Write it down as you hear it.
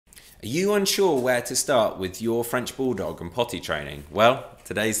Are you unsure where to start with your French Bulldog and potty training? Well,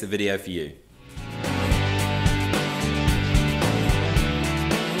 today's the video for you.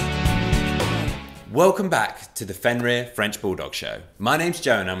 Welcome back to the Fenrir French Bulldog Show. My name's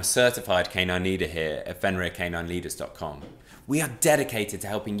Joe and I'm a certified canine leader here at FenrirCanineLeaders.com. We are dedicated to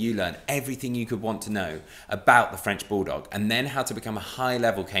helping you learn everything you could want to know about the French Bulldog and then how to become a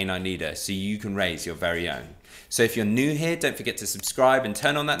high-level canine leader so you can raise your very own. So if you're new here, don't forget to subscribe and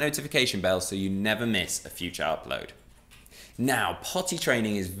turn on that notification bell so you never miss a future upload. Now, potty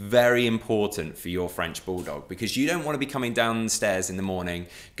training is very important for your French Bulldog because you don't want to be coming down the stairs in the morning,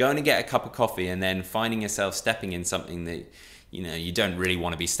 going to get a cup of coffee and then finding yourself stepping in something that you don't really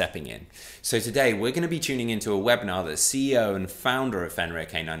want to be stepping in. So today we're going to be tuning into a webinar that CEO and founder of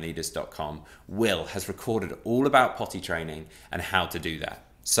FenrirCanineLeaders.com, Will, has recorded all about potty training and how to do that.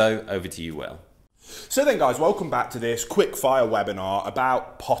 So over to you, Will. So then guys, welcome back to this quick fire webinar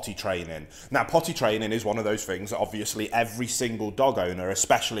about potty training. Now potty training is one of those things that obviously every single dog owner,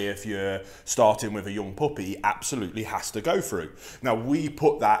 especially if you're starting with a young puppy, absolutely has to go through. Now we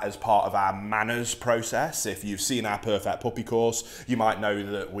put that as part of our manners process. If you've seen our Perfect Puppy course, you might know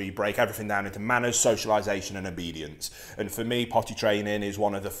that we break everything down into manners, socialization and obedience. And for me, potty training is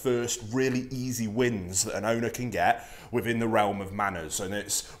one of the first really easy wins that an owner can get within the realm of manners. And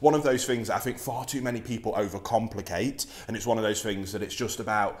it's one of those things that I think far too many people overcomplicate, and it's one of those things that it's just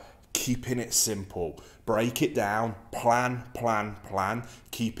about keeping it simple. Break it down, plan,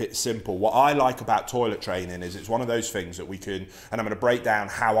 keep it simple. What I like about toilet training is it's one of those things that we can, and I'm going to break down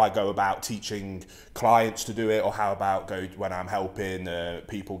how I go about teaching clients to do it, or how about go when I'm helping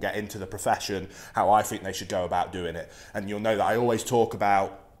people get into the profession, how I think they should go about doing it. And you'll know that I always talk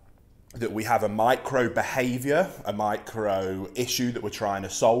about that we have a micro behavior, a micro issue that we're trying to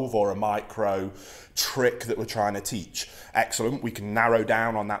solve, or a micro trick that we're trying to teach. Excellent, we can narrow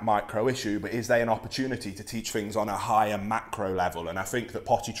down on that micro issue, but is there an opportunity to teach things on a higher macro level? And I think that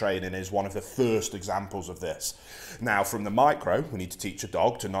potty training is one of the first examples of this. Now from the micro, we need to teach a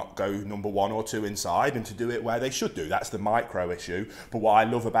dog to not go number 1 or 2 inside and to do it where they should do. That's the micro issue. But what I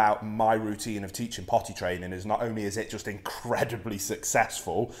love about my routine of teaching potty training is not only is it just incredibly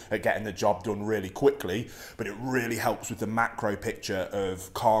successful at getting the job done really quickly, but it really helps with the macro picture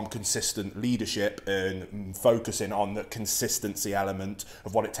of calm, consistent leadership and focusing on the consistency element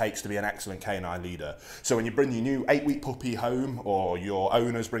of what it takes to be an excellent canine leader. So when you bring your new 8-week puppy home, or your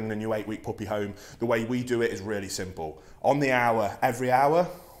owner's bringing a new 8-week puppy home, the way we do it is really simple. On the hour, every hour,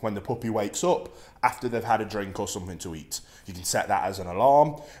 when the puppy wakes up, after they've had a drink or something to eat. You can set that as an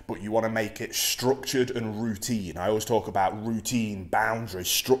alarm, but you want to make it structured and routine. I always talk about routine, boundaries,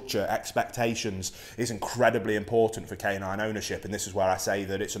 structure, expectations is incredibly important for canine ownership, and this is where I say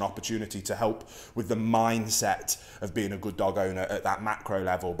that it's an opportunity to help with the mindset of being a good dog owner at that macro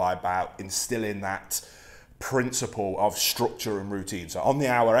level by about instilling that principle of structure and routine. So on the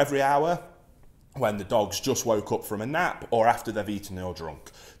hour, every hour, when the dog's just woke up from a nap or after they've eaten or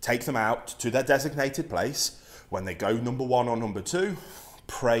drunk, take them out to their designated place. When they go number 1 or number 2,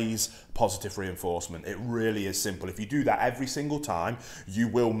 praise, positive reinforcement. It really is simple. If you do that every single time, you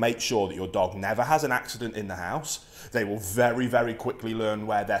will make sure that your dog never has an accident in the house. They will very, very quickly learn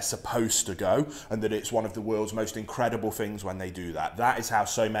where they're supposed to go, and that it's one of the world's most incredible things when they do that. That is how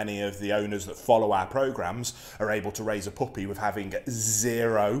so many of the owners that follow our programs are able to raise a puppy with having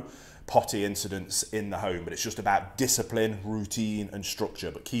 0 potty incidents in the home. But it's just about discipline, routine and structure,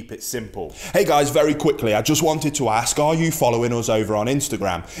 but keep it simple. Hey guys, very quickly, I just wanted to ask, are you following us over on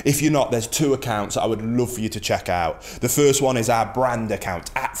Instagram? If you're not, there's 2 accounts I would love for you to check out. The first one is our brand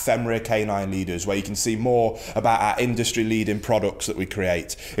account at Fenrir Canine Leaders, where you can see more about our industry leading products that we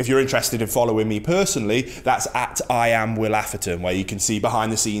create. If you're interested in following me personally, that's at I am Will Atherton, where you can see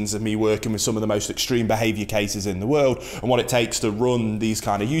behind the scenes of me working with some of the most extreme behavior cases in the world and what it takes to run these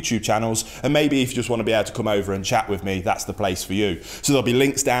kind of YouTube channels. And maybe if you just want to be able to come over and chat with me, that's the place for you. So there'll be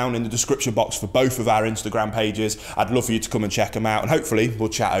links down in the description box for both of our Instagram pages. I'd love for you to come and check them out, and hopefully we'll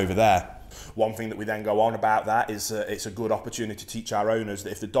chat over there. One thing that we then go on about that is it's a good opportunity to teach our owners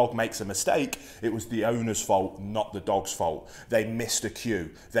that if the dog makes a mistake, it was the owner's fault, not the dog's fault. They missed a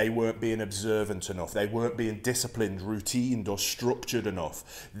cue. They weren't being observant enough. They weren't being disciplined, routined or structured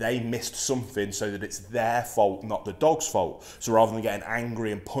enough. They missed something so that it's their fault, not the dog's fault. So rather than getting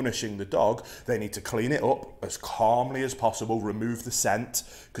angry and punishing the dog, they need to clean it up as calmly as possible, remove the scent,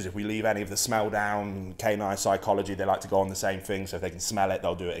 because if we leave any of the smell down, canine psychology, they like to go on the same thing, so if they can smell it,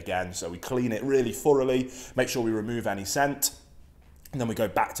 they'll do it again. So we clean it really thoroughly, make sure we remove any scent, And then we go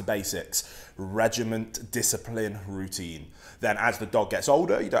back to basics: regiment, discipline, routine. Then as the dog gets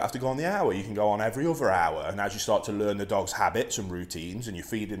older, you don't have to go on the hour, you can go on every other hour. And as you start to learn the dog's habits and routines, and you're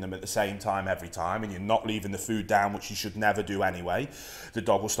feeding them at the same time every time, and you're not leaving the food down, which you should never do anyway, the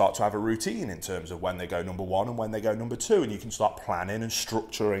dog will start to have a routine in terms of when they go number one and when they go number two. And you can start planning and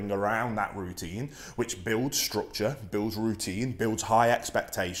structuring around that routine, which builds structure, builds routine, builds high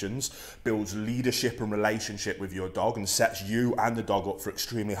expectations, builds leadership and relationship with your dog, and sets you and the dog up for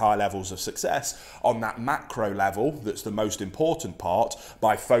extremely high levels of success on that macro level. That's the most important part,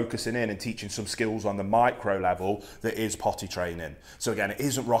 by focusing in and teaching some skills on the micro level that is potty training. So again, it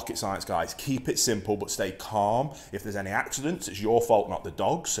isn't rocket science, guys. Keep it simple, but stay calm. If there's any accidents, it's your fault, not the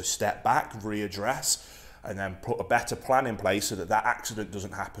dog. So step back, readdress, and then put a better plan in place so that that accident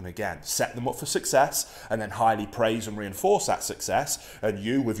doesn't happen again. Set them up for success, and then highly praise and reinforce that success. And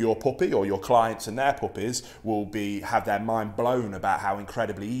you, with your puppy, or your clients and their puppies, will have their mind blown about how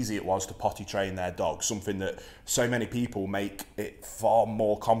incredibly easy it was to potty train their dog. Something that so many people make it far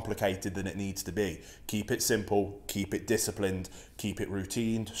more complicated than it needs to be. Keep it simple, keep it disciplined, keep it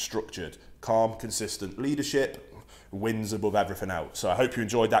routine, structured. Calm, consistent leadership wins above everything else. So I hope you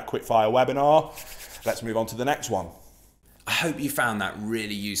enjoyed that quickfire webinar. Let's move on to the next one. I hope you found that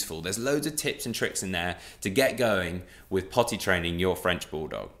really useful. There's loads of tips and tricks in there to get going with potty training your French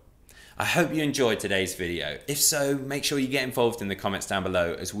Bulldog. I hope you enjoyed today's video. If so, make sure you get involved in the comments down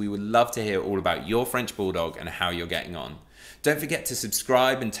below, as we would love to hear all about your French Bulldog and how you're getting on. Don't forget to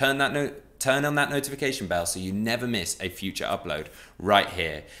subscribe and turn on that notification bell so you never miss a future upload right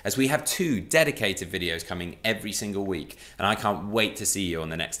here, as we have 2 dedicated videos coming every single week, and I can't wait to see you on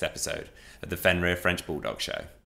the next episode of the Fenrir French Bulldog Show.